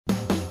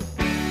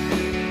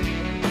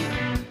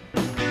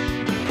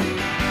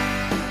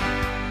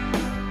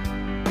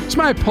It's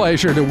my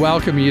pleasure to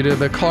welcome you to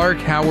the Clark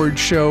Howard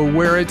Show,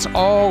 where it's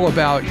all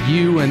about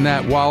you and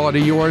that wallet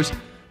of yours.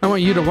 I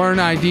want you to learn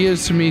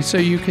ideas from me so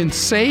you can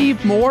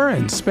save more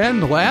and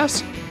spend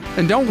less,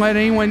 and don't let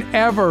anyone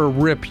ever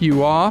rip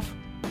you off.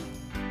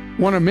 I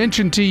want to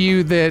mention to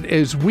you that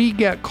as we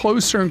get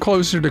closer and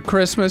closer to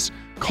Christmas,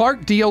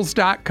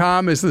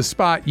 ClarkDeals.com is the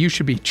spot you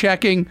should be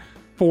checking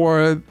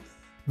for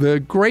the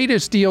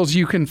greatest deals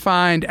you can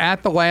find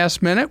at the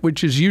last minute,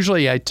 which is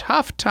usually a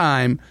tough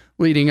time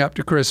leading up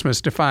to Christmas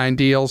to find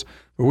deals.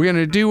 But we're going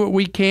to do what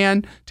we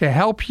can to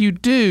help you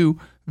do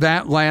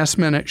that last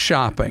minute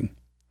shopping.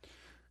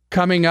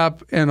 Coming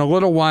up in a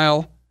little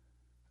while,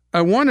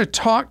 I want to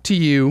talk to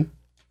you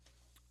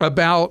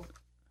about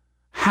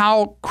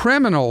how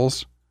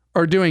criminals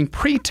are doing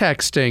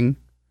pretexting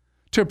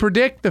to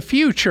predict the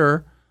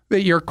future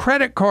that your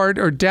credit card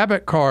or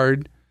debit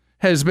card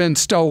has been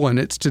stolen.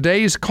 It's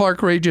today's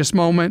Clarkrageous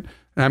moment,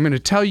 and I'm going to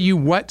tell you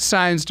what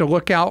signs to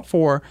look out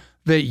for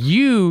that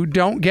you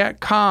don't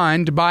get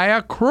conned by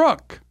a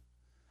crook.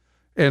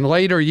 And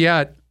later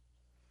yet,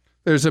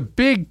 there's a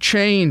big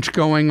change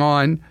going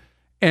on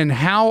in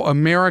how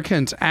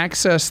Americans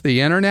access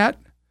the internet.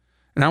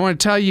 And I want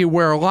to tell you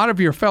where a lot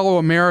of your fellow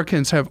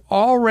Americans have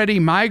already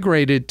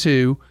migrated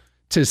to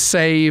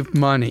save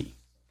money.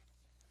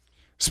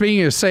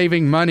 Speaking of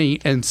saving money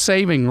and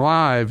saving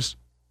lives,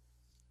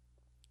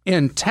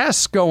 in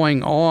tests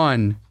going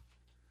on,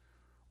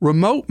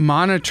 remote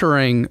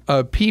monitoring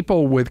of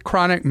people with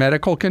chronic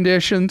medical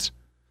conditions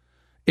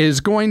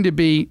is going to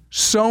be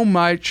so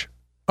much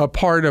a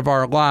part of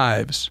our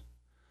lives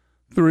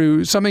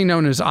through something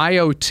known as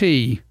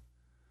IoT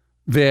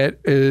that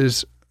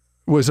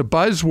was a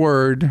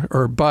buzzword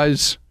or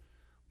buzz.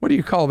 What do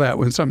you call that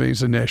when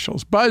somebody's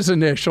initials? Buzz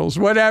initials,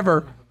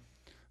 whatever,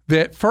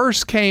 that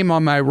first came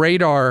on my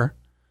radar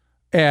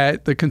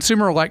at the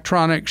Consumer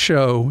Electronics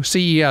Show,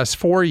 CES,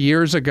 4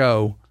 years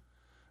ago,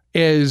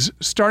 is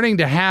starting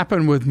to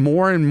happen with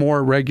more and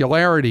more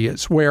regularity.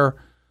 It's where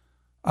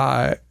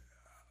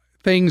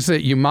things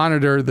that you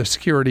monitor the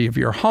security of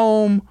your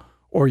home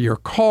or your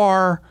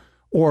car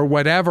or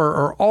whatever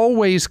are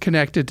always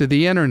connected to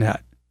the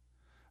internet.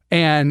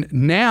 And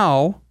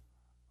now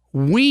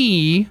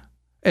we,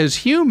 as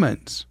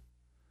humans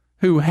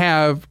who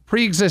have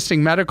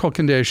pre-existing medical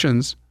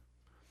conditions,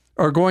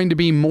 are going to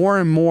be more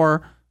and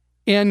more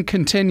in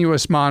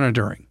continuous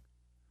monitoring.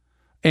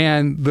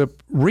 And the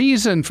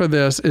reason for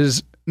this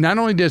is not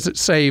only does it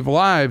save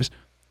lives,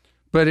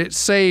 but it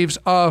saves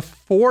a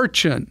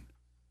fortune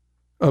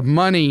of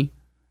money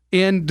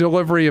in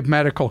delivery of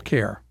medical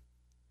care.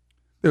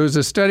 There was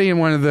a study in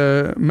one of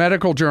the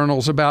medical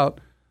journals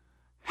about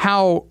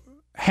how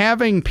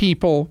having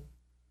people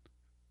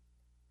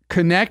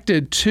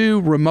connected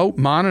to remote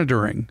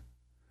monitoring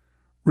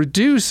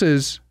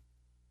reduces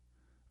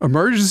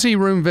emergency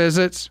room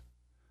visits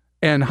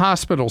and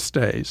hospital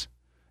stays.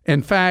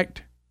 In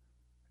fact,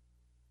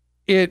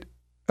 it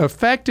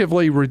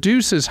effectively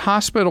reduces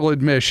hospital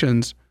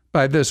admissions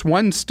by this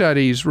one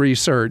study's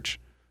research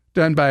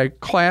done by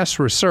Class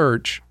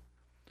Research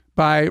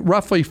by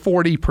roughly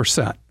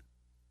 40%.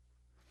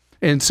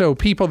 And so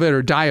people that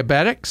are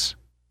diabetics,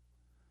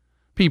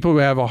 people who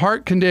have a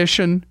heart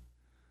condition,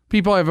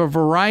 people who have a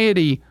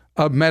variety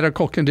of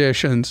medical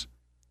conditions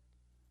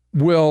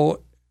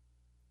will,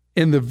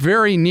 in the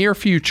very near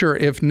future,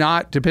 if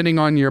not, depending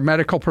on your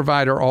medical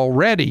provider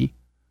already,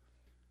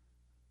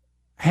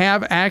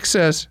 have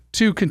access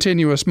to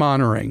continuous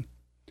monitoring.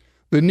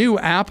 The new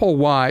Apple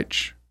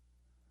Watch,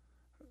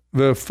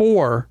 the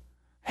 4,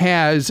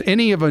 has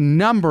any of a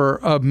number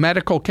of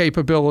medical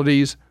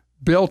capabilities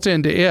built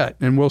into it.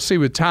 And we'll see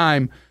with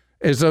time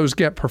as those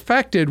get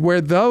perfected where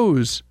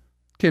those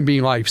can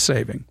be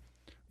life-saving.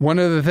 One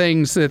of the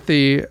things that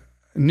the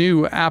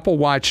new Apple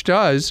Watch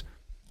does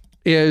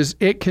is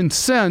it can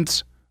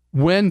sense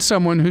when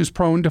someone who's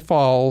prone to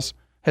falls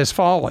has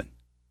fallen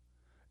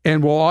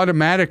and will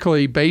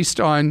automatically, based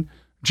on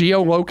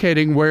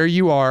geolocating where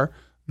you are,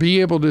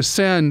 be able to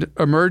send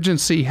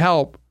emergency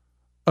help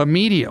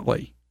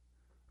immediately.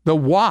 The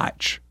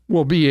watch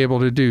will be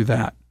able to do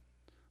that.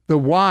 The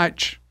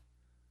watch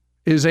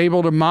is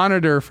able to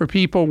monitor for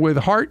people with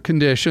heart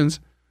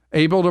conditions,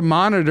 able to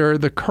monitor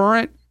the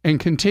current and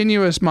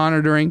continuous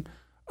monitoring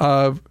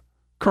of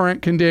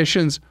current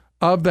conditions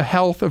of the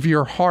health of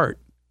your heart.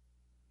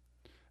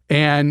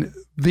 And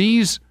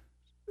these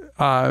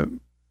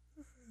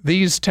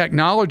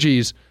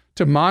technologies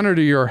to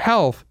monitor your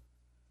health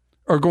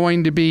are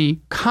going to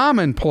be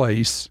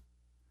commonplace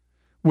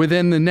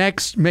within the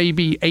next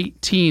maybe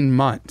 18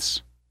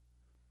 months.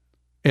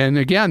 And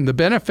again, the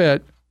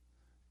benefit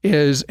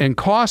is in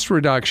cost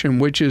reduction,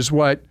 which is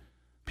what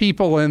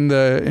people in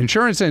the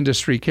insurance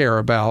industry care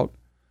about.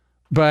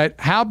 But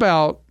how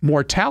about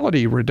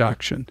mortality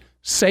reduction?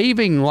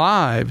 Saving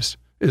lives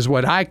is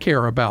what I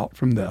care about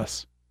from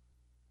this.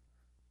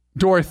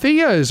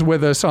 Dorothea is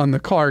with us on the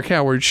Clark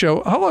Howard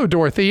Show. Hello,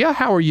 Dorothea.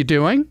 How are you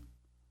doing?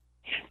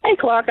 Hey,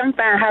 Clark. I'm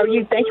fine. How are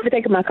you? Thank you for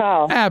taking my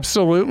call.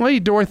 Absolutely.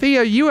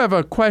 Dorothea, you have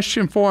a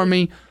question for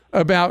me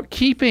about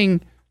keeping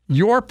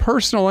your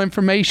personal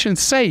information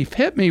safe?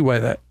 Hit me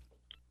with it.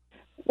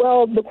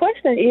 Well, the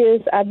question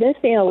is, I've been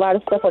seeing a lot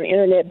of stuff on the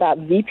internet about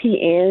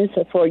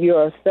VPNs for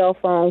your cell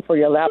phone, for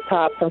your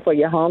laptops, and for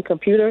your home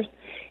computers.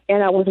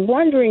 And I was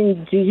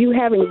wondering, do you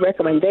have any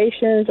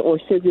recommendations, or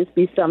should this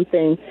be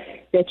something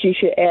that you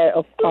should add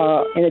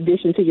in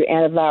addition to your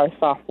antivirus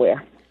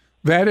software?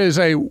 That is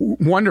a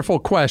wonderful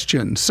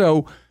question.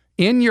 So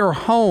in your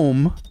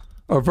home,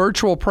 a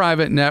virtual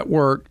private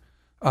network,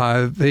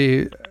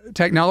 the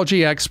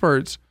technology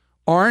experts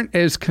aren't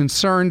as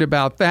concerned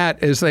about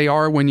that as they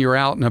are when you're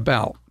out and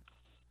about.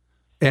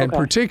 And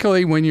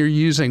particularly when you're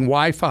using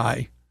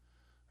Wi-Fi,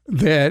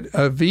 that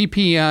a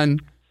VPN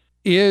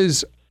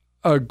is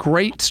a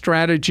great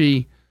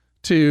strategy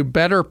to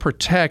better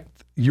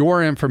protect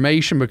your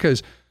information,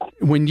 because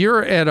when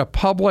you're at a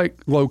public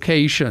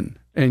location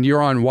and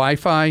you're on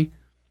Wi-Fi,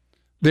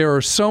 there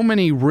are so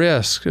many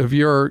risks of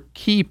your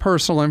key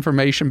personal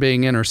information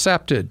being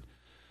intercepted.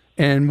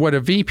 And what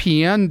a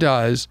VPN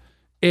does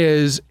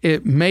is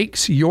it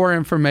makes your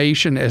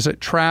information as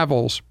it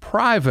travels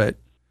private,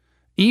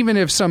 even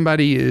if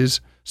somebody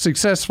is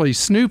successfully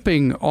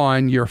snooping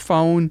on your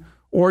phone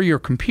or your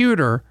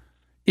computer,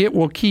 it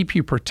will keep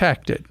you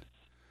protected.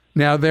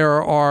 Now,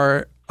 there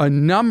are a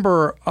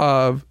number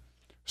of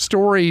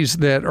stories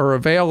that are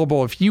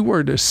available if you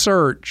were to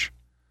search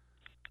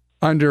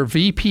under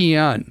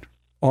VPN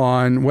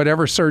on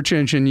whatever search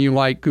engine you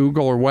like,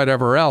 Google or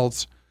whatever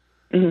else,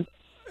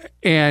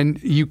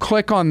 and you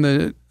click on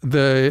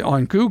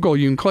on Google,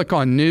 you can click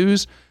on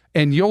news,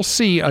 and you'll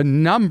see a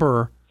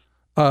number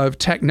of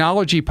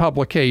technology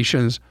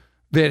publications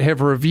that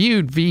have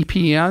reviewed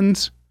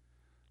VPNs,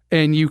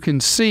 and you can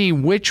see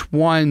which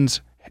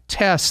ones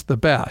test the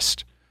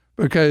best,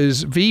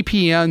 because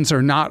VPNs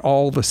are not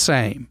all the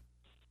same.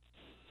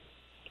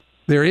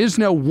 There is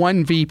no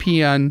one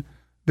VPN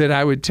that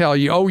I would tell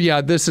you, oh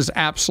yeah, this is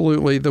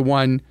absolutely the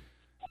one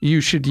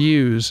you should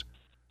use,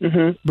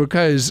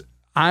 because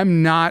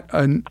I'm not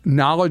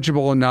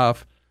knowledgeable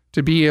enough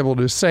to be able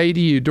to say to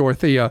you,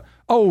 Dorothea,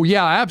 oh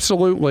yeah,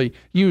 absolutely,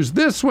 use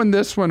this one,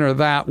 or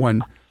that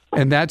one.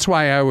 And that's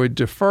why I would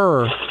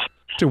defer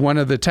to one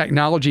of the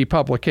technology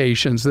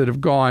publications that have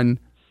gone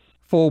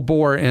full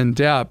bore in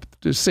depth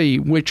to see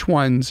which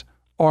ones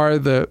are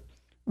the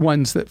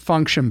ones that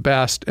function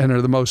best and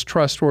are the most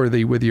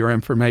trustworthy with your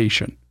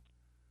information.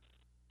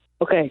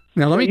 Okay.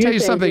 Now, let me tell you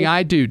something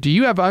I do. Do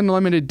you have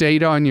unlimited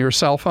data on your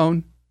cell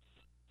phone?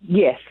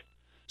 Yes.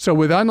 So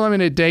with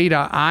unlimited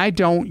data, I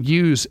don't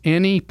use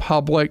any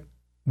public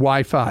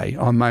Wi-Fi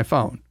on my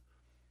phone.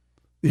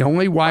 The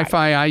only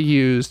Wi-Fi I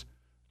use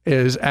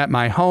is at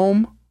my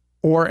home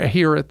or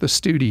here at the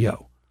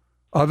studio.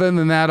 Other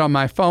than that, on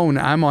my phone,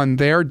 I'm on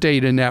their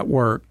data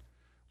network,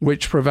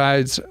 which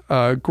provides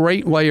a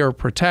great layer of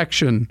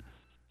protection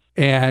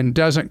and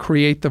doesn't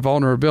create the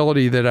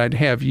vulnerability that I'd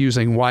have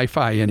using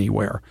Wi-Fi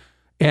anywhere.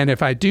 And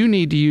if I do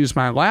need to use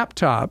my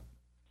laptop,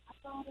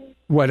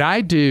 what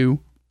I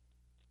do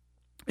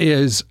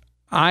is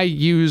I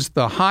use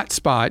the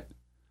hotspot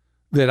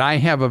that I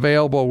have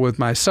available with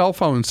my cell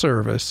phone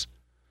service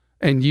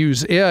and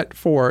use it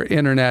for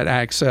internet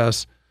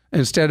access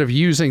instead of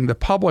using the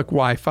public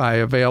Wi-Fi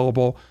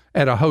available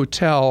at a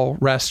hotel,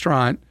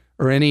 restaurant,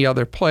 or any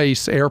other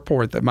place,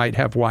 airport that might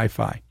have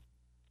Wi-Fi.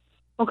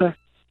 Okay.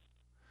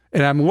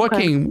 And I'm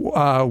looking,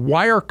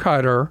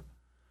 Wirecutter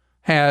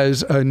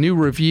has a new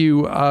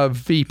review of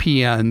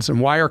VPNs, and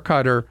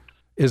Wirecutter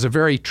is a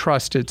very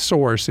trusted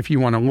source if you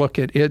want to look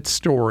at its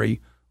story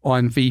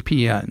on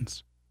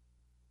VPNs.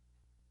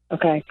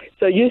 Okay.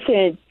 So you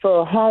said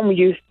for home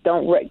use,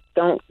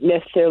 don't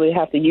necessarily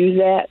have to use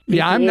that?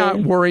 Yeah, I'm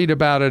not worried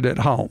about it at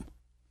home.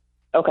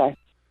 Okay.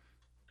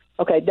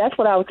 Okay, that's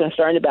what I was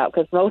concerned about,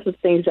 because most of the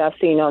things I've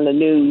seen on the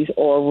news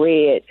or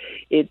read,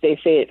 they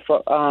said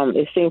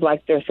it seems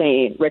like they're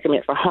saying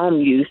recommend for home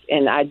use,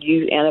 and I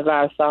use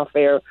antivirus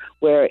software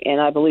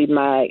and I believe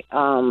my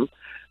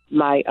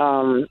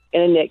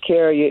internet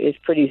carrier is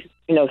pretty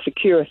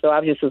secure. So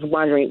I just was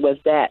wondering, was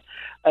that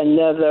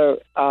another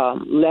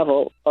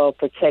level of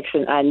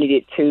protection I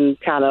needed to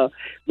kind of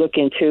look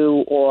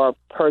into or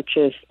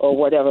purchase or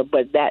whatever?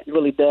 But that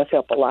really does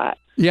help a lot.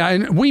 Yeah,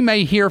 and we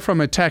may hear from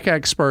a tech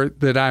expert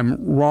that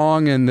I'm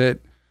wrong and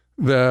that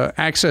the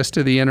access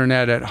to the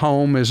internet at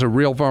home is a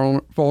real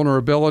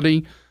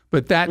vulnerability,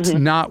 but that's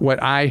not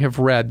what I have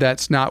read.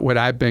 That's not what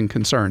I've been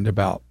concerned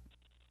about.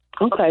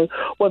 Okay.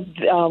 Well,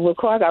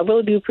 Clark, I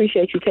really do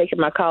appreciate you taking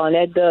my call, and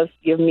that does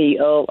give me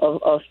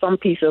some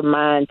peace of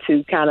mind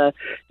to kind of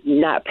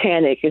not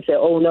panic and say,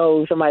 oh,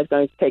 no, somebody's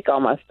going to take all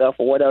my stuff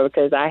or whatever,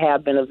 because I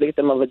have been a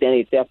victim of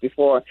identity theft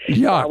before.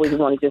 Yuck. So I always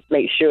want to just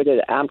make sure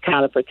that I'm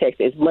kind of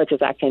protected as much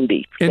as I can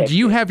be. And do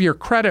you have your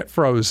credit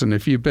frozen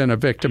if you've been a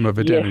victim of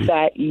identity?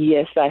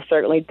 Yes, I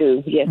certainly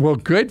do. Yes. Well,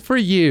 good for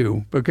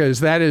you, because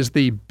that is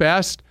the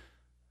best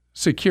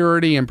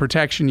security and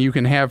protection you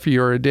can have for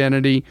your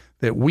identity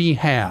that we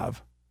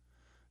have.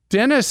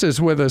 Dennis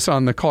is with us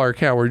on the Clark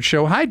Howard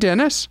Show. Hi,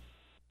 Dennis.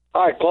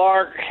 Hi,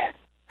 Clark.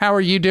 How are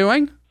you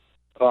doing?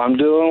 I'm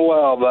doing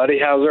well, buddy.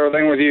 How's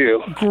everything with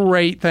you?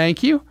 Great,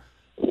 thank you.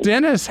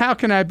 Dennis, how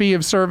can I be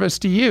of service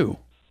to you?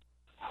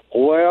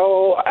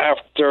 Well,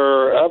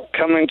 after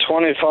upcoming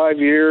 25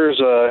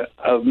 years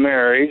of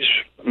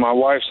marriage, my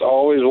wife's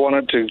always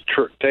wanted to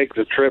take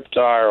the trip to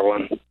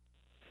Ireland.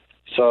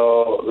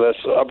 So this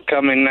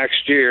upcoming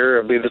next year,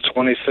 it'll be the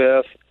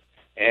 25th,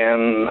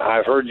 and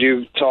I've heard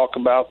you talk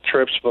about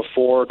trips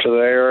before to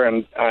there,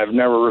 and I've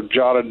never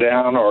jotted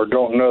down or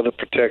don't know the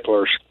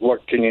particulars.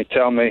 What can you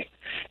tell me?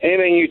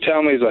 Anything you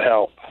tell me is a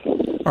help.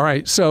 All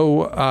right,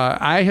 so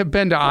I have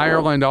been to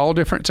Ireland all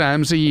different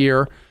times a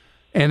year,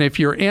 and if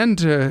you're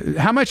into,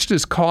 how much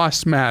does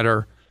cost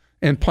matter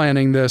in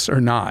planning this or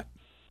not?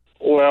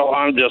 Well,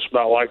 I'm just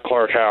about like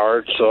Clark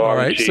Howard, so all I'm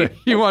right, cheap. So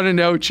you want to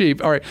know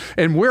cheap. All right,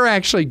 and we're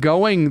actually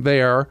going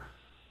there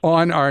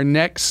on our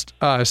next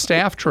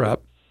staff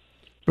trip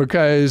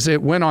because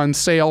it went on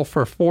sale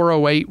for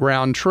 $408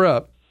 round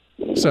trip.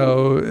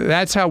 So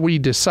that's how we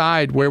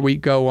decide where we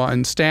go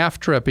on staff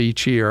trip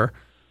each year.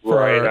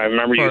 Right, I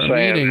remember you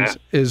saying meetings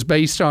that. is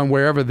based on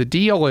wherever the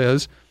deal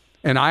is.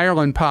 And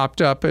Ireland popped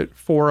up at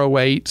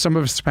 $408. Some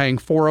of us are paying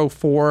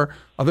 $404.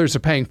 Others are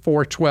paying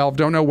 $412.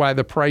 Don't know why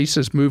the price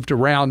has moved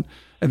around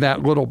in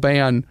that little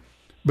band,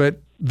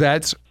 but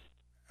that's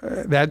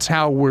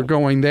how we're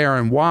going there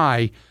and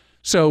why.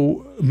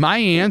 So my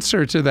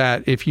answer to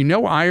that, if you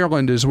know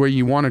Ireland is where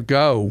you want to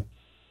go,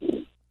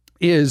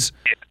 is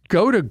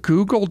go to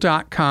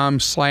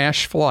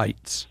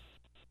google.com/flights.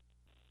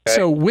 Okay.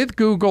 So with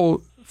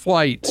Google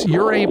Flights,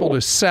 you're able to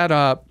set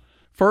up,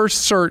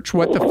 first search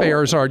what the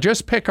fares are.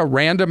 Just pick a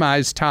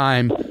randomized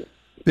time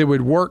that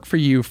would work for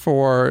you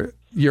for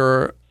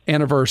your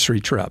anniversary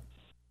trip.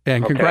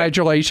 And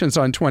congratulations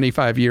on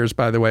 25 years,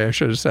 by the way. I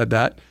should have said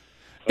that.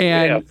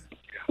 And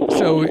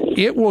so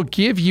it will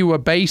give you a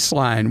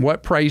baseline,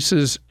 what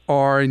prices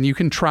are, and you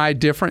can try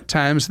different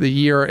times of the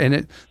year,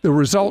 and the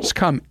results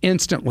come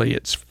instantly.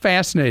 It's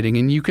fascinating.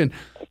 And you can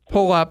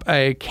pull up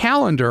a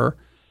calendar,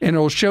 and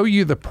it'll show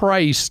you the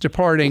price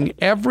departing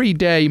every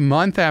day,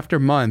 month after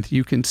month,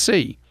 you can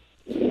see.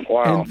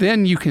 Wow. And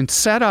then you can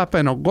set up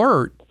an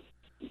alert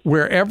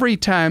where every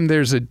time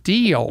there's a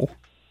deal,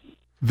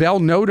 they'll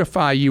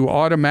notify you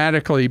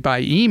automatically by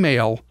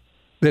email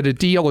that a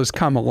deal has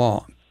come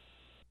along.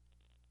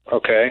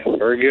 Okay,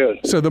 very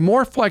good. So the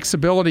more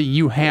flexibility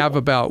you have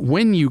about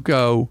when you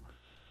go,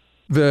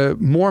 the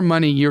more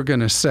money you're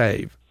going to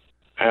save.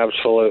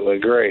 Absolutely,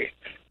 great.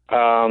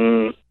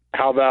 How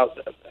about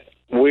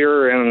we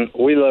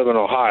live in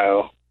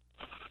Ohio.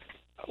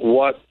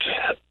 What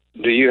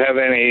do you have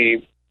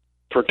any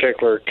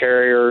particular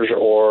carriers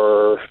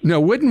or? No,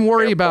 wouldn't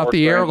worry about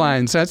the brand?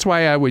 airlines. That's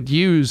why I would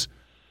use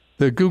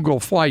the Google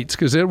Flights,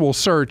 because it will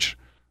search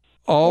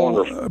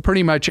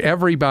pretty much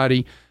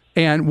everybody.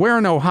 And where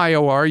in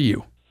Ohio are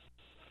you?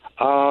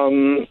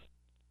 Well,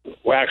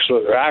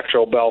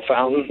 actual Bell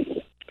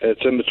Fountain.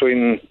 It's in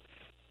between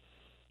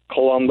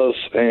Columbus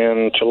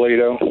and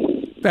Toledo.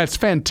 That's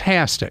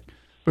fantastic,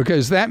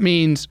 because that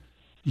means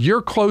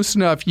you're close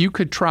enough. You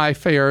could try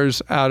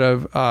fares out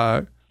of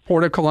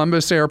Port of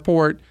Columbus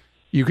Airport.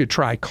 You could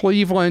try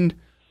Cleveland.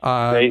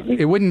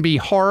 It wouldn't be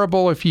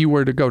horrible if you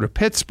were to go to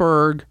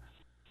Pittsburgh.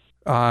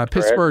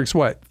 Pittsburgh's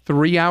what,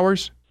 3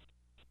 hours?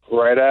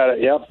 Right at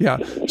it, yep. Yeah,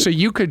 so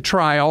you could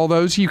try all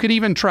those. You could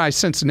even try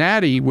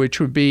Cincinnati, which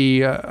would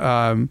be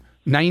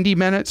 90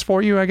 minutes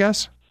for you, I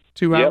guess,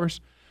 2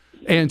 hours.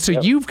 And so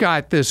you've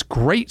got this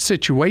great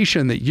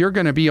situation that you're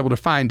going to be able to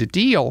find a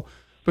deal,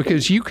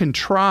 because you can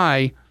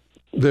try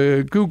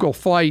the Google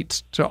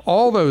Flights to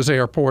all those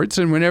airports,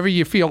 and whenever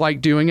you feel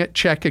like doing it,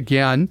 check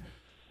again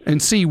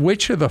and see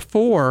which of the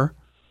four are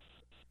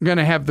going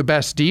to have the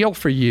best deal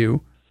for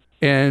you.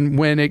 And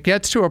when it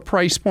gets to a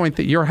price point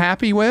that you're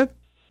happy with,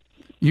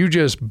 you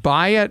just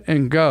buy it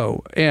and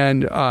go.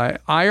 And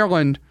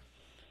Ireland,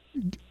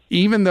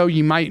 even though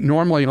you might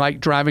normally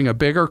like driving a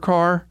bigger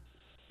car,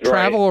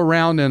 travel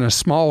around in a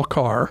small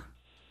car.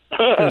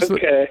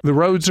 Okay. The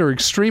roads are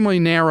extremely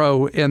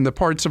narrow in the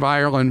parts of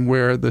Ireland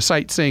where the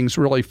sightseeing's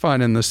really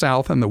fun, in the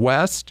south and the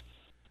west.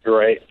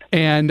 Right.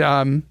 And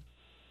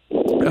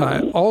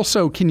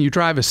also, can you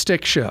drive a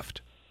stick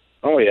shift?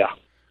 Oh, yeah.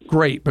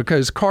 Great,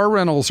 because car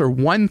rentals are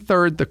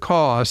 1/3 the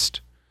cost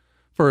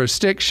for a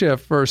stick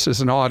shift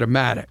versus an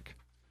automatic.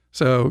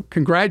 So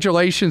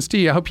congratulations to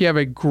you. I hope you have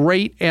a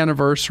great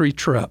anniversary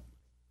trip.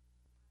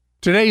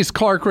 Today's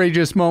Clark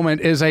Rageous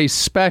Moment is a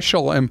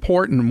special,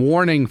 important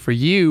warning for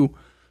you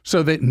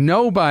so that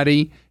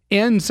nobody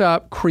ends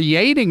up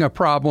creating a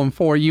problem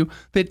for you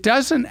that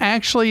doesn't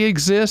actually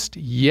exist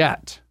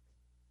yet.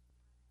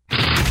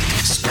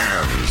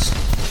 Scams,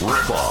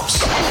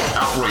 rip-offs,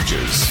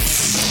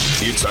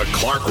 outrages. It's a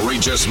Clark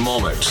Rageous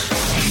Moment.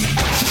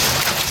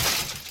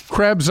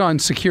 Krebs on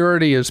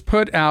Security has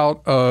put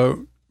out a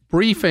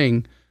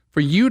briefing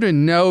for you to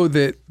know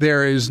that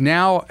there is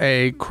now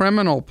a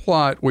criminal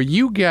plot where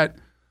you get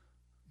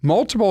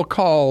multiple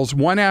calls,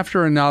 one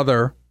after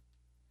another,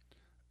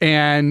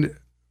 and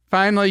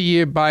finally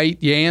you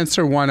bite, you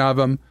answer one of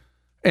them,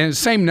 and the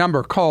same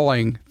number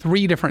calling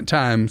 3 different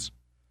times.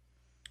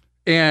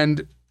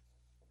 And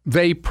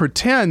they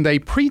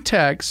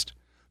pretext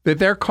that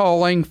they're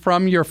calling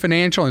from your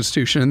financial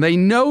institution. And they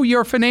know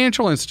your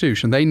financial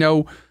institution. They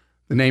know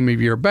the name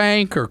of your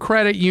bank or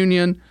credit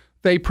union.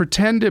 They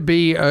pretend to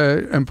be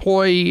an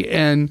employee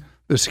in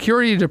the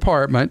security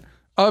department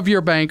of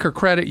your bank or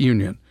credit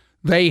union.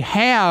 They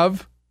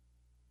have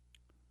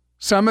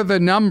some of the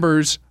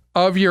numbers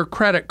of your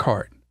credit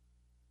card.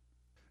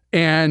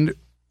 And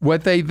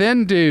what they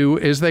then do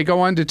is they go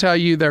on to tell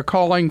you they're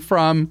calling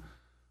from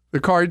the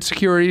card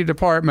security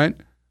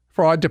department,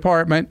 fraud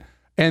department,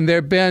 and there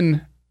have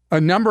been a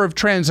number of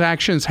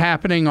transactions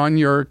happening on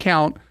your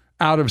account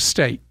out of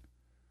state.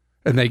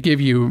 And they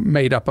give you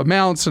made up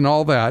amounts and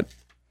all that.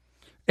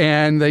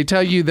 And they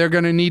tell you they're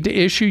going to need to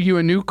issue you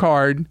a new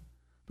card,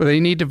 but they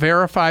need to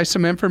verify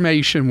some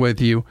information with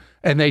you.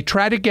 And they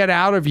try to get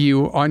out of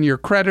you on your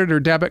credit or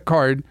debit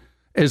card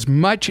as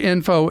much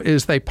info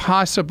as they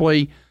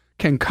possibly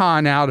can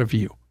con out of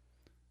you.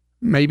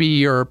 Maybe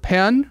your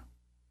PIN,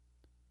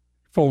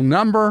 full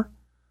number,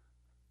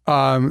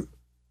 the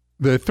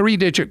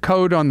 3-digit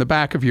code on the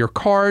back of your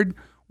card,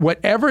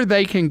 whatever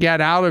they can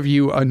get out of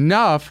you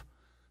enough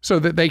so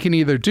that they can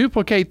either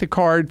duplicate the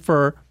card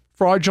for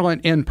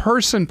fraudulent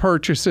in-person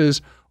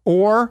purchases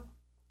or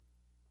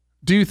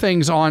do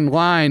things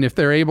online if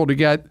they're able to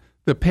get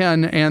the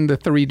PIN and the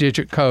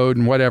 3-digit code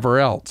and whatever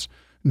else.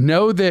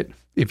 Know that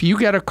if you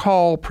get a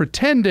call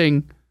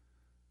pretending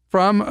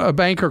from a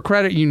bank or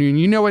credit union,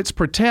 you know it's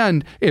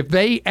pretend. If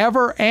they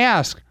ever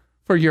ask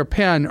for your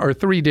PIN or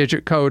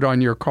 3-digit code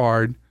on your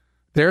card,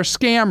 they're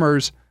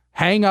scammers.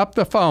 Hang up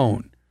the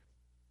phone.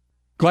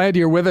 Glad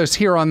you're with us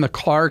here on the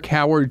Clark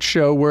Howard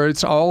Show, where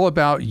it's all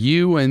about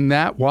you and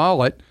that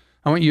wallet.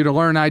 I want you to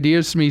learn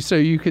ideas from me so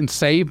you can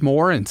save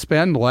more and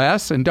spend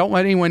less, and don't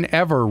let anyone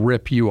ever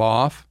rip you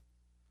off.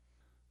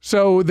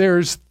 So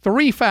there's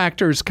 3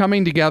 factors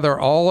coming together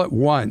all at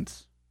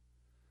once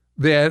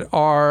that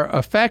are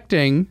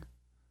affecting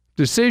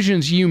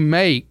decisions you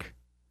make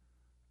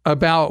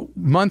about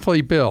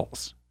monthly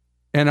bills.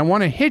 And I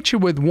want to hit you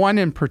with one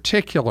in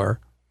particular,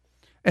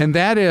 and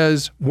that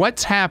is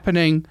what's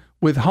happening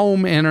with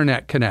home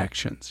internet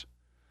connections.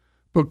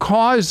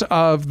 Because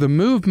of the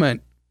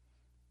movement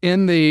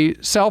in the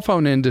cell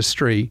phone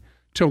industry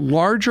to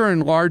larger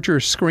and larger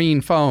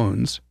screen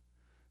phones,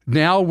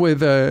 now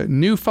with a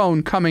new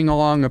phone coming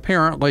along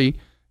apparently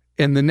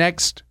in the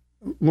next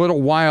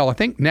little while, I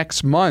think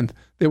next month,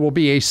 there will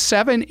be a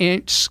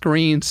 7-inch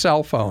screen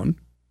cell phone.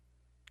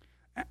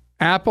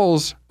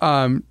 Apple's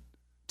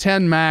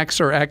 10 Max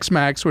or X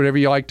Max, whatever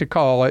you like to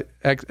call it,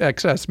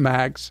 XS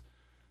Max,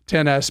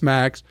 10S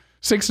Max,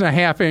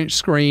 6.5-inch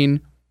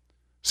screen.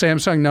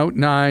 Samsung Note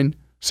 9,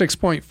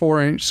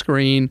 6.4-inch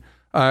screen.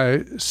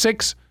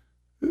 6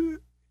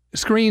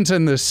 screens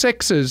in the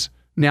 6s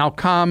now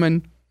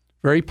common,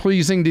 very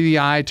pleasing to the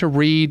eye to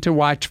read, to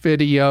watch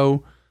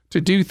video, to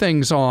do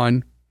things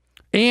on.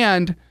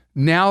 And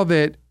now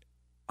that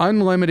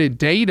unlimited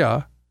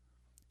data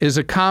is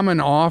a common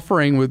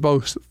offering with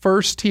both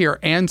first-tier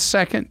and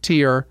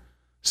second-tier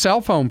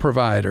cell phone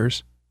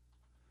providers,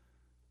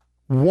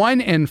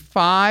 1 in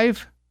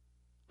 5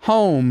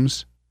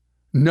 homes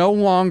no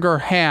longer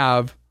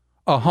have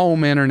a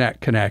home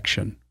internet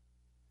connection.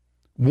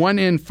 1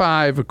 in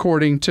 5,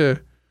 according to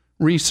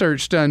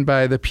research done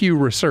by the Pew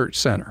Research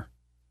Center.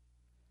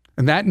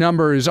 And that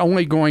number is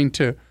only going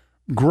to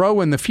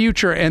grow in the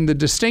future, and the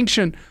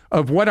distinction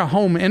of what a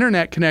home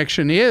internet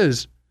connection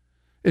is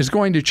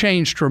going to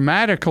change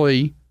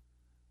dramatically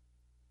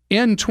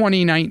in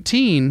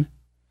 2019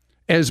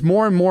 as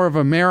more and more of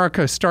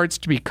America starts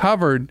to be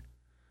covered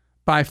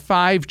by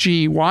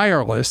 5G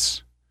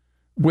wireless,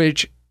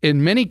 which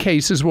in many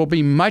cases will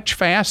be much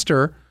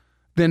faster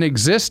than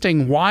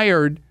existing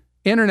wired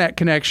internet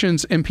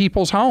connections in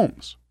people's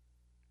homes.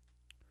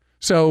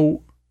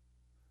 So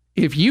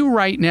if you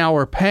right now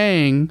are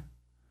paying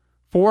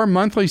for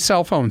monthly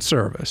cell phone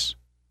service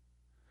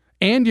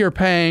and you're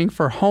paying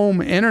for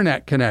home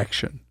internet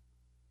connection,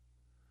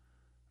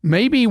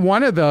 maybe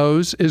one of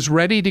those is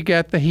ready to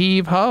get the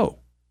heave-ho.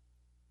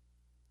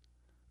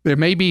 There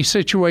may be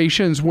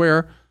situations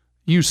where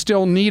you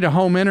still need a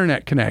home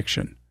internet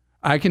connection.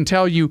 I can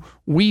tell you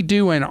we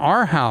do in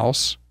our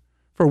house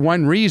for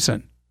one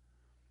reason,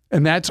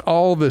 and that's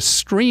all the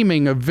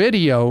streaming of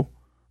video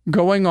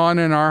going on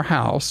in our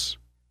house.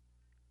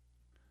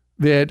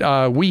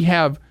 That we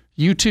have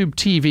YouTube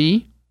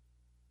TV,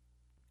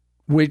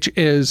 which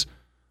is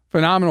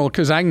phenomenal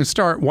because I can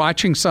start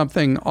watching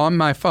something on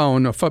my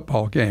phone, a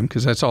football game,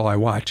 because that's all I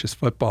watch is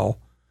football.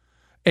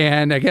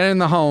 And I get in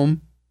the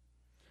home,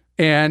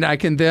 and I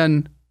can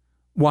then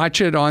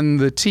watch it on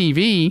the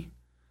TV.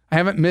 I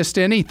haven't missed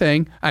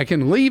anything. I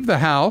can leave the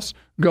house,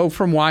 go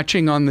from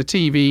watching on the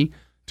TV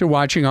to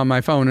watching on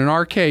my phone. In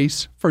our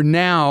case, for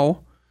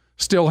now,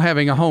 still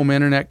having a home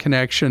internet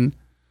connection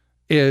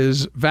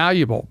is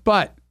valuable.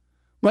 But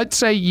let's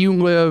say you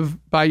live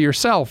by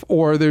yourself,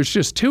 or there's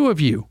just 2 of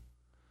you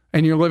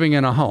and you're living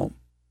in a home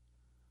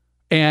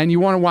and you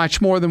want to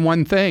watch more than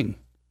one thing,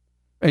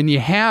 and you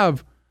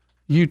have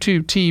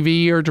YouTube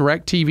TV or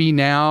DirecTV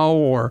Now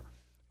or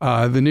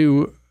the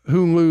new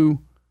Hulu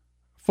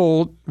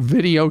full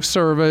video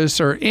service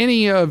or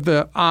any of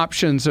the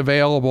options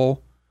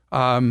available.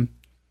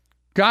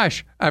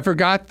 Gosh, I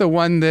forgot the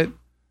one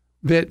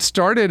that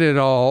started it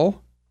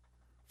all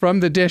from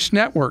the Dish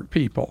Network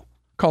people,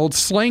 called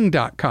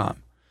Sling.com.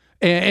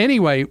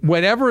 Anyway,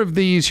 whatever of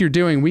these you're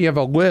doing, we have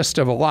a list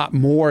of a lot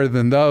more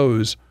than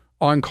those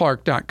on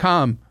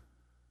Clark.com.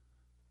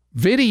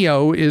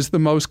 Video is the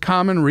most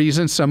common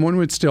reason someone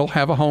would still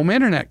have a home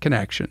internet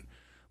connection.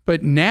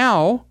 But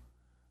now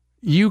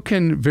you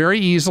can very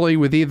easily,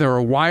 with either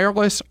a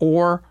wireless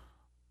or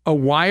a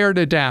wired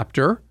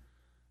adapter,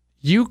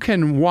 you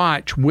can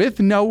watch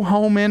with no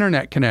home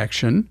internet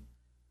connection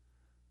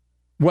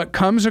what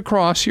comes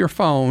across your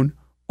phone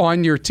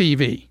on your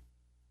TV.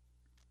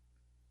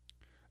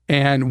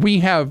 And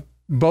we have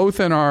both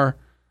in our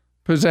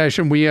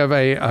possession. We have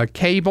a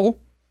cable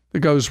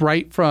that goes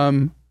right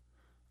from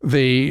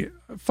the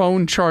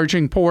phone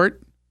charging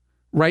port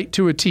right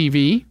to a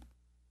TV.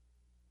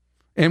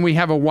 And we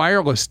have a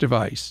wireless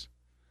device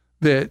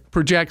that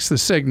projects the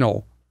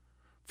signal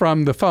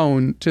from the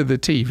phone to the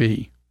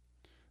TV.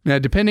 Now,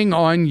 depending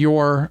on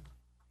your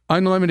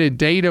unlimited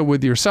data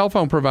with your cell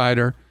phone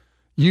provider,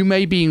 you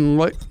may be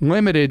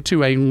limited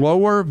to a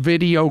lower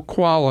video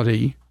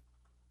quality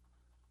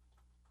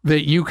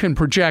that you can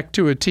project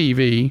to a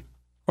TV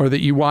or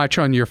that you watch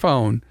on your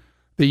phone,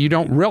 that you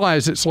don't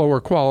realize it's lower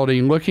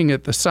quality looking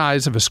at the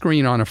size of a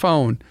screen on a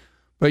phone.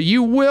 But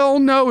you will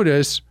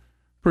notice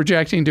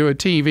projecting to a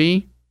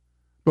TV.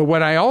 But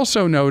what I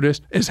also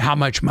notice is how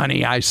much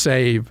money I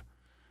save,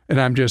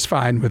 and I'm just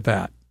fine with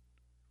that.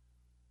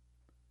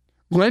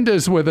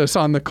 Linda's with us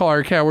on the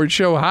Clark Howard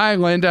Show. Hi,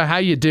 Linda. How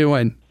you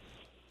doing?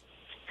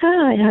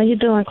 Hi. How you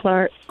doing,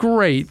 Clark?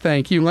 Great.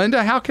 Thank you.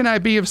 Linda, how can I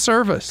be of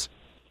service?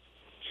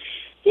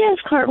 Yes,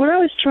 Clark. What I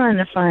was trying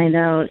to find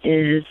out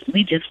is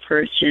we just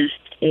purchased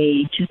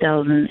a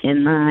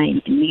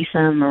 2009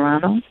 Nissan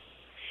Murano,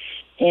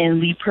 and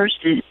we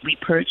purchased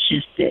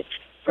it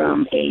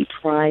from a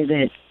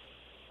private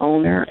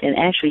owner, and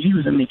actually he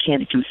was a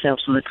mechanic himself,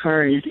 so the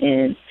car is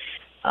in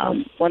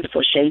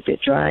wonderful shape.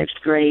 It drives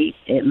great.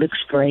 It looks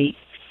great.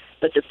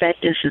 But the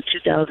fact is, in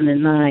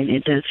 2009,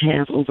 it does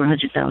have over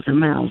 100,000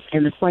 miles.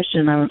 And the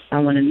question I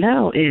want to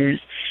know is,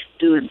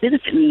 do it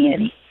benefit me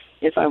any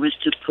if I was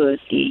to put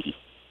a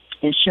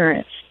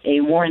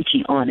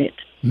warranty on it?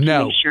 No.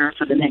 To make sure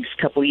for the next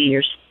couple of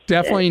years.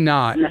 Definitely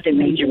not. Nothing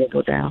major will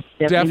go down.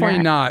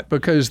 Definitely not,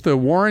 because the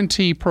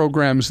warranty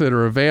programs that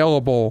are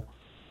available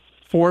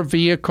for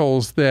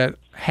vehicles that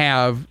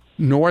have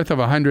north of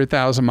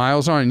 100,000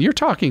 miles on, and you're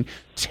talking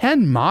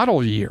 10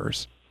 model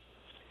years.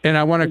 And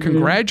I want to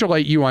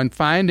congratulate you on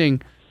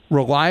finding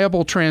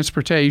reliable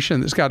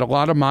transportation that's got a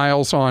lot of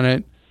miles on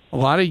it, a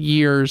lot of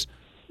years,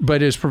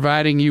 but is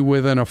providing you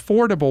with an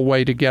affordable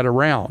way to get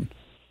around.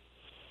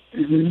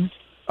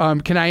 Mm-hmm.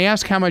 Can I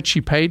ask how much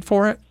you paid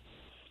for it?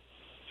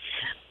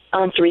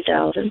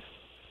 $3,000.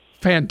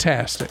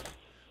 Fantastic.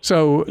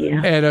 So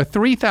at a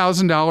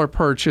 $3,000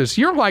 purchase,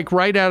 you're like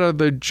right out of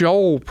the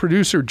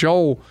producer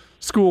Joel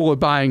school of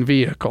buying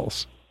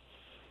vehicles.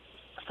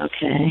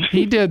 Okay.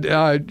 He did.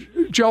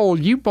 Joel,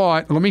 you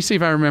bought, let me see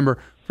if I remember,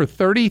 for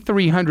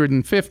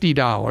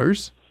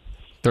 $3,350.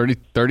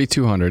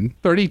 $3,200.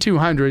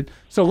 $3,200.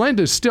 So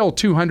Linda's still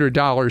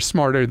 $200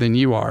 smarter than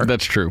you are.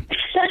 That's true.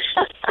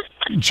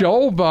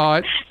 Joel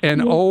bought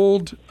an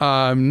old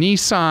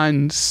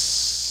Nissan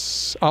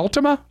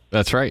Altima.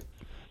 That's right.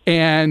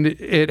 And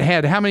it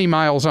had how many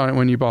miles on it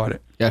when you bought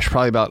it? Yeah, it's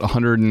probably about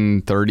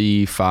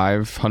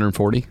 135,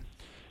 140.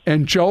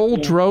 And Joel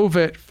drove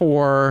it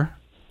for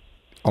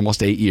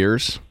almost 8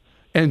 years.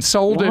 And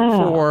sold it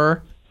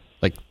for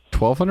like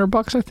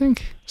 $1,200, I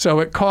think. So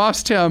it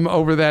cost him,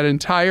 over that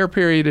entire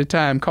period of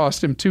time,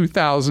 cost him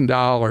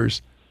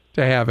 $2,000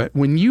 to have it.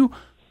 When you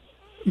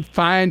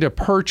find a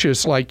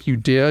purchase like you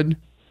did,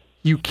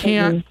 you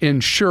can't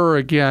insure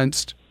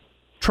against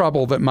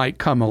trouble that might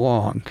come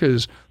along,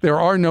 because there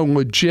are no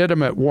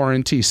legitimate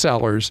warranty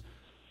sellers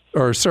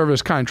or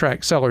service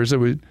contract sellers that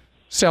would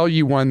sell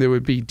you one that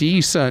would be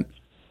decent,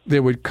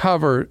 that would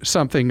cover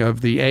something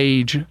of the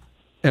age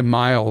and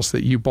miles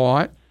that you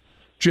bought.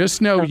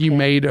 Just know you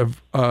made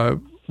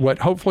what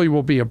hopefully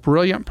will be a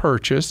brilliant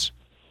purchase.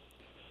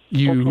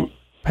 You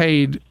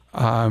paid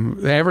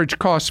the average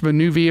cost of a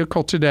new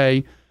vehicle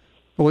today,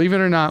 believe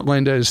it or not,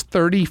 Linda, is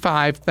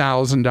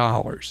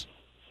 $35,000.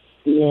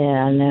 Yeah,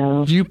 I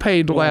know. You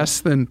paid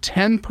less than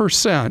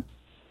 10%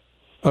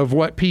 of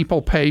what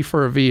people pay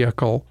for a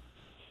vehicle,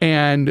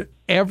 and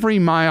every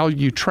mile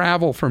you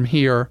travel from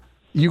here,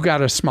 you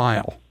got a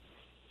smile.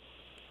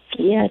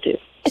 Yeah, I do.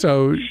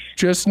 So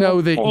just know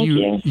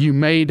that you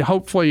made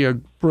hopefully a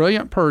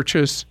brilliant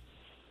purchase,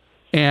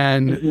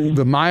 and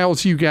the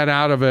miles you get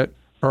out of it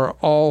are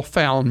all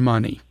found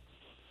money.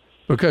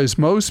 Because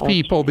most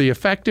people, the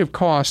effective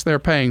cost they're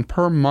paying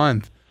per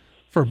month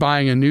for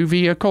buying a new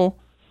vehicle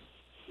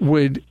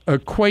would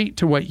equate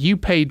to what you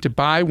paid to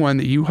buy one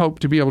that you hope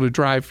to be able to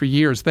drive for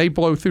years. They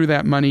blow through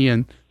that money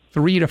in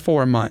 3 to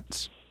 4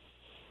 months.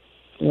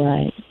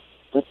 Right.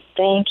 Well,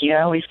 thank you.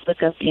 I always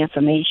look up the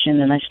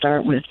information, and I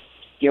start with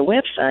your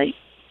website,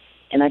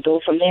 and I go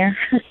from there.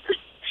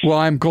 Well,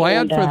 I'm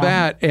glad for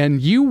that.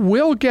 And you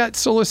will get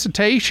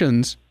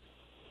solicitations.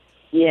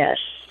 Yes.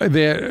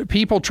 The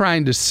people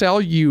trying to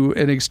sell you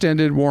an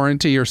extended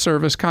warranty or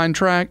service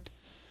contract,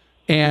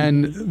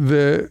 and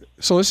the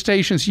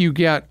solicitations you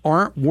get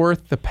aren't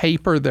worth the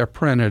paper they're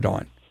printed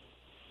on.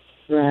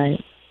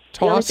 Right.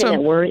 The only Toss thing that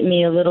them. worried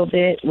me a little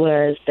bit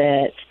was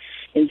that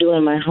in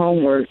doing my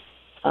homework,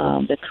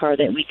 the car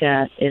that we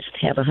got is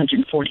to have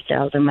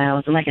 140,000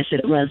 miles. And like I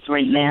said, it runs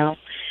great now.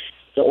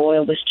 The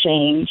oil was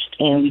changed,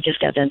 and we just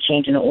got done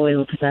changing the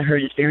oil because I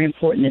heard it's very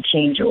important to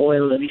change your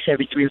oil at least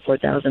every 3,000 or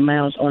 4,000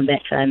 miles on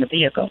that kind of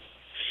vehicle.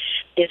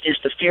 It's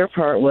just the fear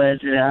part was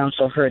that I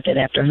also heard that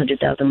after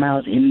 100,000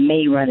 miles, it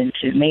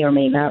may or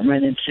may not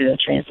run into a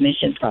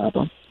transmission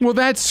problem. Well,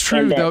 that's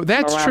true, though.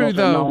 That's true,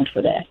 though. Known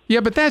for that. Yeah,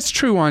 but that's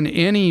true on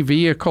any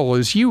vehicle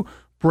as you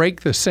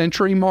break the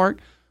century mark.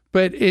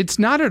 But it's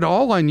not at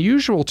all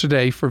unusual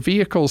today for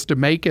vehicles to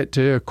make it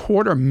to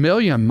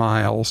 250,000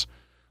 miles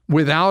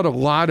without a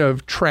lot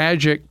of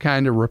tragic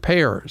kind of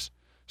repairs.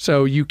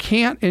 So you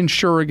can't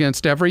insure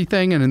against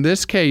everything. And in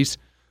this case,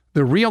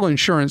 the real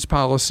insurance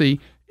policy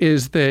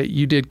is that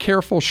you did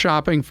careful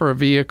shopping for a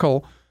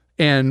vehicle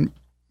and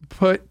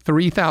put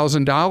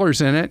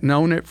 $3,000 in it and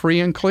own it free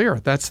and clear.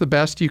 That's the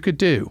best you could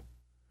do.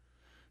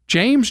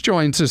 James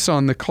joins us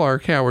on the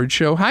Clark Howard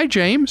Show. Hi,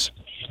 James.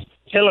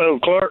 Hello,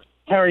 Clark.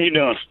 How are you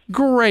doing?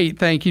 Great.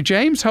 Thank you,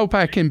 James. Hope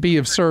I can be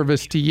of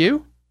service to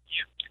you.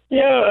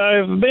 Yeah,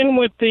 I've been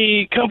with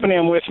the company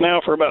I'm with now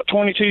for about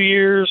 22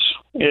 years.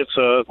 It's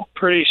a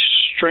pretty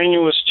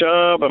strenuous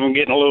job. I'm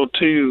getting a little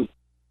too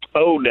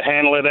old to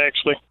handle it,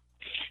 actually.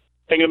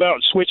 Thinking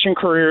about switching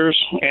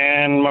careers,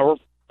 and my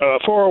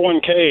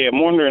 401k, I'm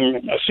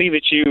wondering, I see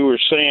that you were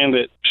saying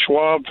that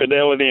Schwab,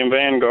 Fidelity, and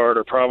Vanguard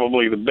are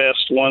probably the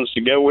best ones to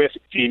go with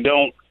if you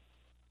don't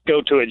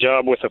go to a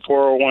job with a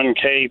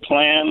 401k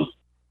plan.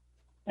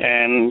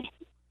 And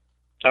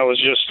I was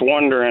just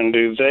wondering,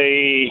 do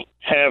they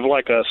have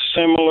like a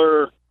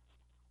similar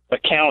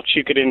account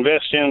you could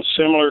invest in,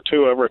 similar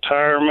to a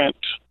retirement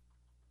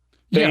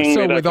thing?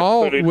 Yeah,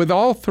 so with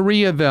all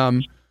three of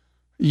them,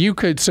 you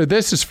could, so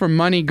this is for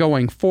money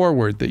going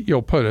forward that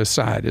you'll put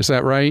aside. Is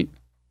that right?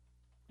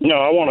 No,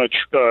 I want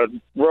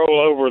to roll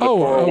over the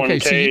 401k.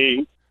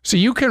 Okay. So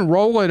you can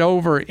roll it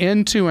over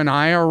into an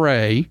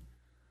IRA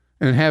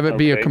and have it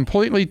be a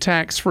completely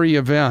tax-free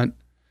event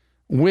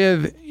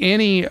with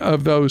any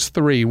of those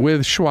three,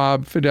 with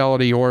Schwab,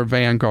 Fidelity, or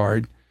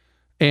Vanguard.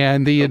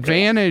 And the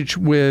advantage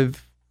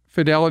with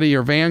Fidelity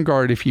or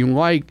Vanguard, if you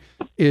like,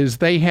 is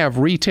they have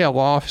retail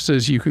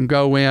offices you can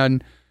go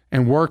in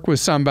and work with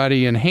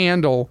somebody and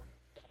handle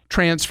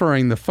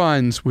transferring the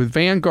funds. With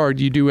Vanguard,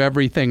 you do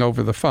everything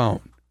over the phone.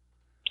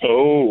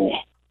 Oh.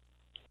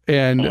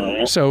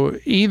 And so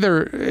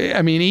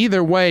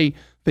either way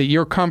that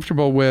you're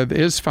comfortable with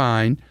is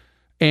fine.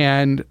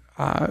 And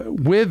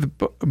with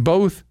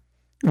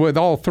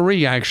all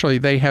three, actually,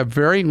 they have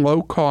very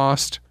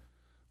low-cost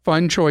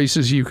fund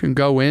choices you can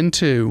go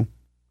into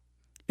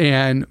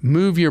and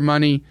move your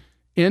money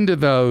into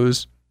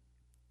those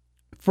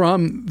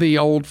from the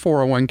old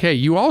 401k.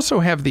 You also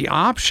have the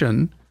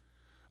option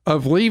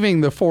of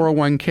leaving the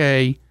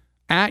 401k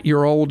at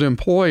your old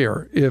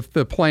employer if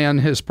the plan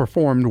has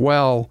performed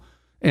well,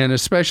 and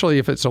especially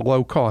if it's a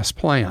low-cost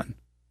plan.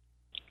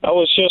 I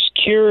was just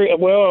curious.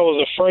 Well, I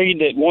was afraid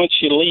that once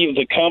you leave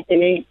the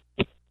company,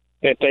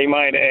 that they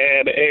might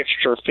add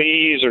extra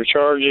fees or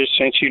charges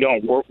since you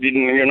don't work,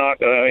 you're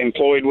not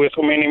employed with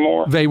them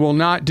anymore. They will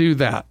not do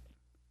that.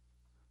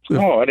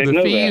 I didn't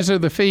know that. The fees are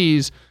the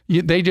fees.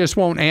 They just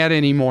won't add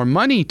any more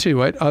money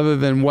to it other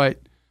than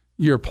what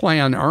your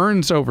plan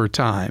earns over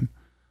time.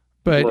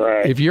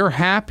 But if you're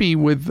happy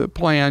with the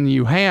plan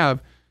you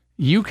have,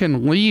 you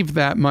can leave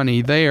that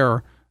money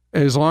there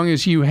as long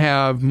as you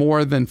have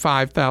more than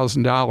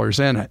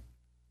 $5,000 in it.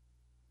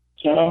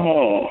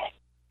 Oh.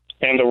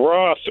 And the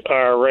Roth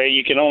IRA,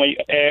 you can only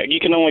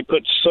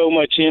put so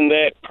much in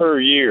that per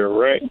year,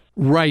 right?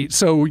 Right.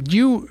 So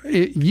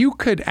you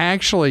could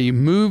actually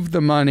move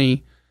the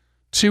money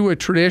to a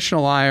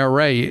traditional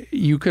IRA.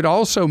 You could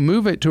also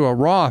move it to a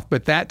Roth,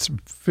 but that's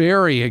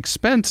very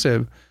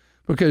expensive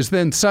because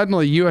then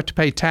suddenly you have to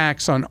pay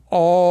tax on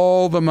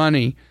all the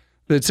money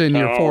that's in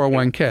your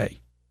 401k.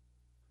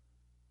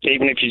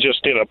 Even if you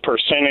just did a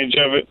percentage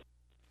of it?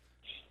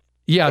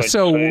 Yeah.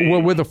 So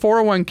with a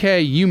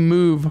 401k, you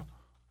move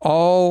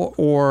all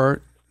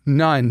or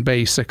none,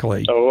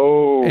 basically.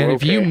 Oh, and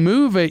if you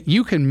move it,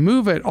 you can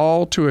move it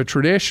all to a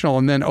traditional,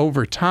 and then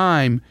over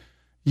time,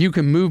 you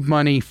can move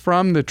money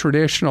from the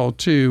traditional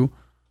to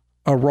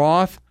a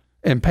Roth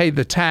and pay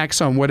the tax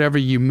on whatever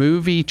you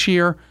move each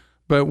year.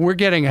 But we're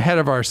getting ahead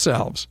of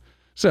ourselves.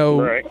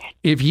 So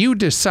if you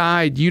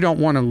decide you don't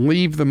want to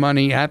leave the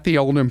money at the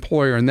old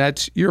employer, and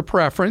that's your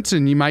preference,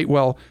 and you might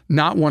well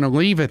not want to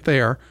leave it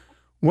there,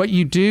 what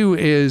you do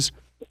is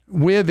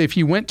if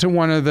you went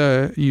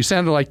to you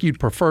sounded like you'd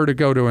prefer to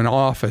go to an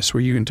office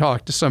where you can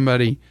talk to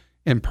somebody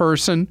in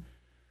person.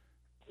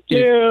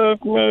 Yeah, I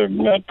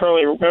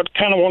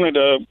kind of wanted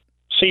to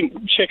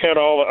check out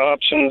all the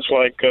options.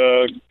 Like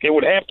it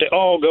would have to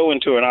all go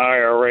into an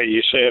IRA.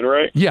 You said,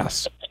 right?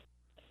 Yes.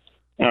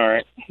 All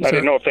right. I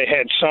didn't know if they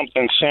had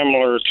something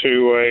similar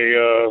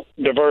to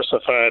a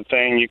diversified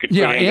thing you could put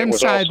in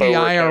inside the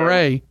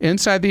IRA.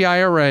 Inside the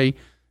IRA,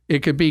 it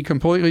could be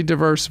completely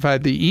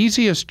diversified. The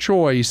easiest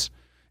choice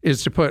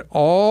is to put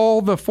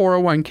all the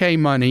 401k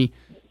money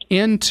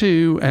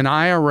into an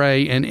IRA,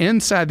 and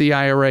inside the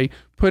IRA,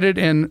 put it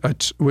in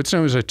what's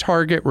known as a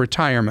target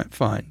retirement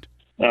fund.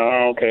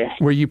 Oh, okay.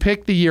 Where you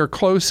pick the year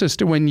closest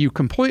to when you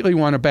completely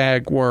want to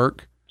bag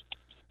work,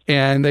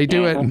 and they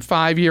do it in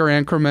 5-year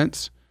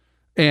increments.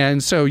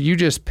 And so you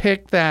just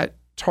pick that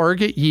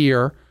target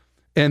year,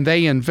 and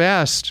they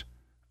invest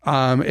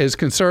as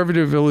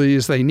conservatively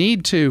as they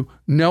need to,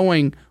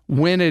 knowing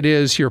when it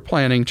is you're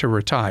planning to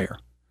retire.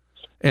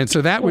 And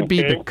so that would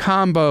be the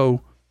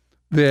combo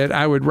that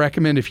I would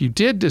recommend if you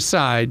did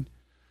decide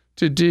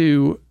to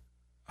do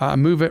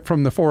move it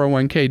from the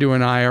 401k to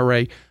an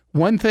IRA.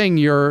 One thing,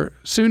 your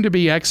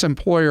soon-to-be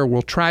ex-employer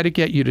will try to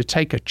get you to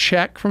take a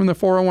check from the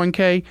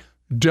 401k.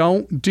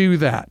 Don't do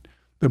that.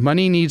 The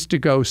money needs to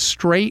go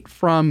straight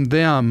from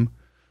them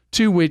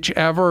to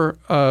whichever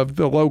of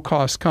the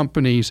low-cost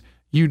companies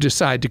you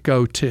decide to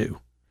go to.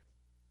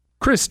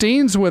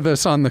 Christine's with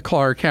us on the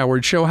Clark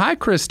Howard Show. Hi,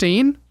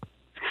 Christine.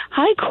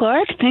 Hi,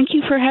 Clark. Thank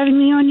you for having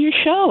me on your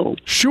show.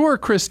 Sure,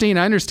 Christine.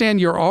 I understand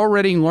you're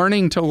already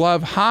learning to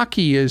love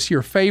hockey as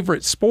your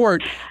favorite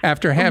sport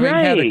after having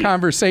had a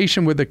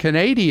conversation with a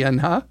Canadian,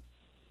 huh?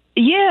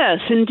 Yes,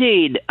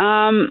 indeed.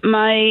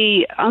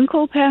 My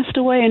uncle passed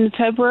away in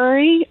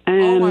February.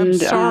 And, I'm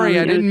sorry.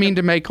 I didn't mean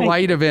to make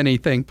light of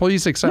anything.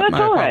 Please accept my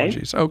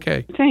apologies. Right.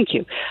 Okay. Thank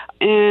you.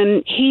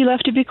 And he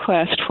left a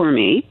bequest for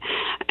me.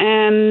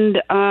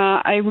 And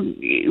I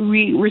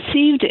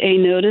received a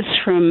notice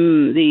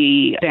from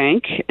the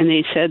bank, and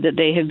they said that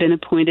they have been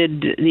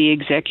appointed the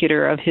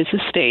executor of his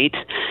estate.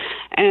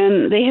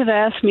 And they have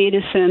asked me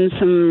to send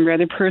some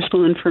rather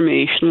personal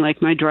information,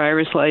 like my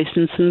driver's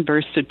license and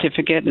birth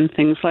certificate and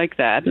things like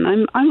that. And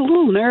I'm a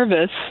little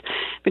nervous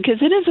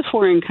because it is a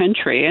foreign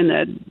country, and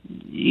that,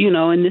 you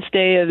know, in this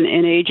day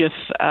and age of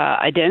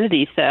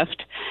identity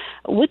theft,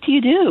 what do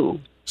you do?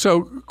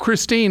 So,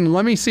 Christine,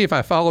 let me see if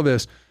I follow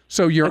this.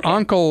 So your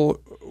uncle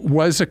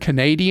was a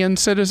Canadian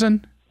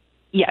citizen?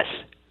 Yes.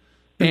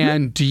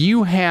 And do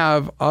you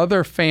have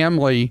other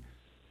family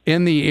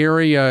in the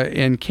area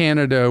in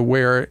Canada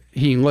where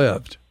he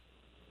lived?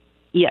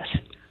 Yes.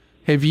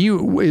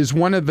 Is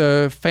one of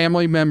the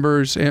family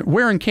members,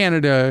 where in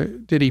Canada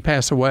did he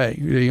pass away?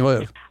 Did he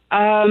live?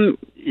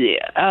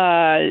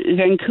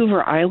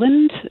 Vancouver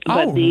Island.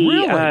 But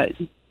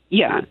really?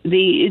 Yeah.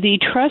 The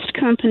trust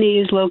company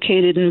is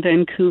located in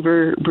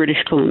Vancouver,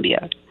 British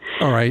Columbia.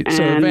 All right.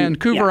 So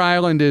Vancouver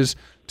Island is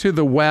to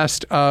the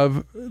west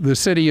of the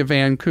city of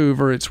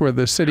Vancouver. It's where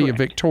the city of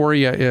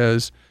Victoria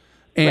is.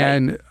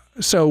 And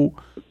so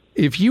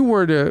if you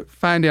were to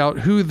find out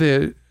who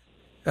the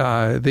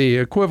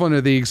equivalent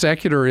of the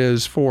executor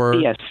is for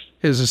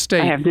his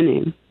estate. I have the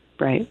name.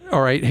 Right.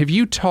 All right. Have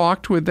you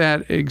talked with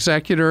that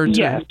executor?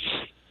 Yes.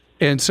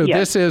 And so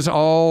this is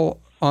all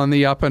on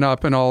the up and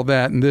up and all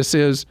that. And this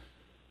is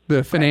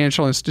the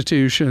financial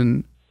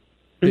institution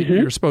that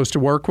you're supposed to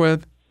work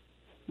with?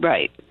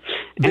 Right.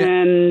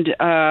 And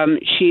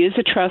she is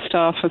a trust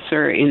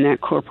officer in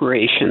that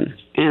corporation.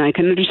 And I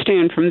can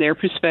understand from their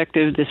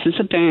perspective, this is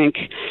a bank,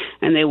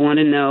 and they want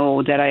to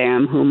know that I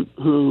am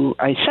who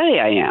I say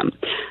I am.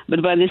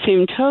 But by the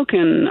same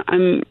token,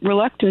 I'm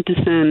reluctant to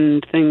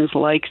send things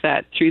like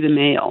that through the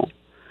mail.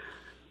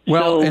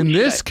 Well, so, in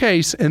this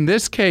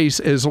case,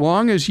 as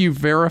long as you've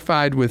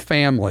verified with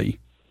family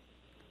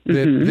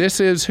that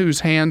this is who's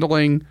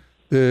handling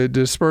the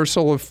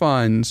dispersal of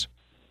funds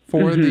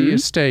for the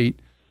estate,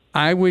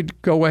 I would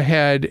go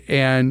ahead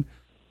and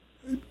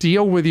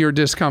deal with your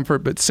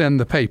discomfort, but send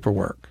the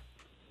paperwork.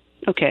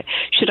 Okay.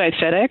 Should I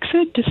FedEx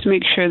it just to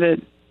make sure that,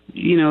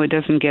 you know, it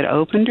doesn't get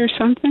opened or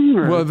something?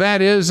 Or? Well,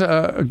 that is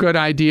a good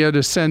idea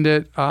to send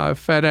it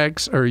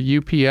FedEx or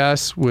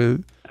UPS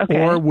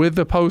or with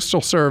the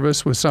Postal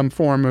Service with some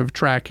form of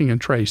tracking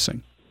and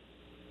tracing.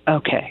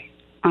 Okay.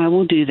 I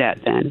will do that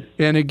then.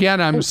 And again,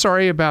 I'm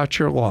sorry about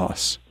your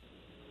loss.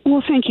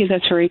 Well, thank you.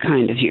 That's very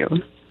kind of you.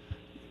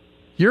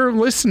 You're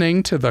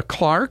listening to The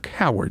Clark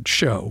Howard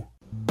Show.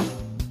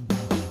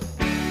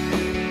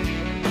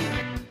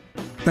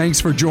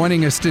 Thanks for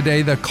joining us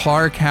today. The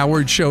Clark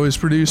Howard Show is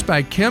produced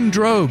by Kim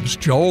Drobes,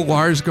 Joel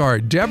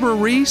Larsgaard, Deborah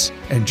Reese,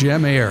 and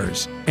Jim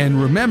Ayers.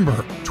 And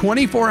remember,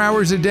 24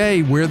 hours a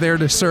day, we're there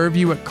to serve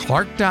you at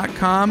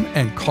clark.com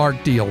and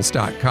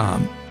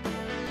clarkdeals.com.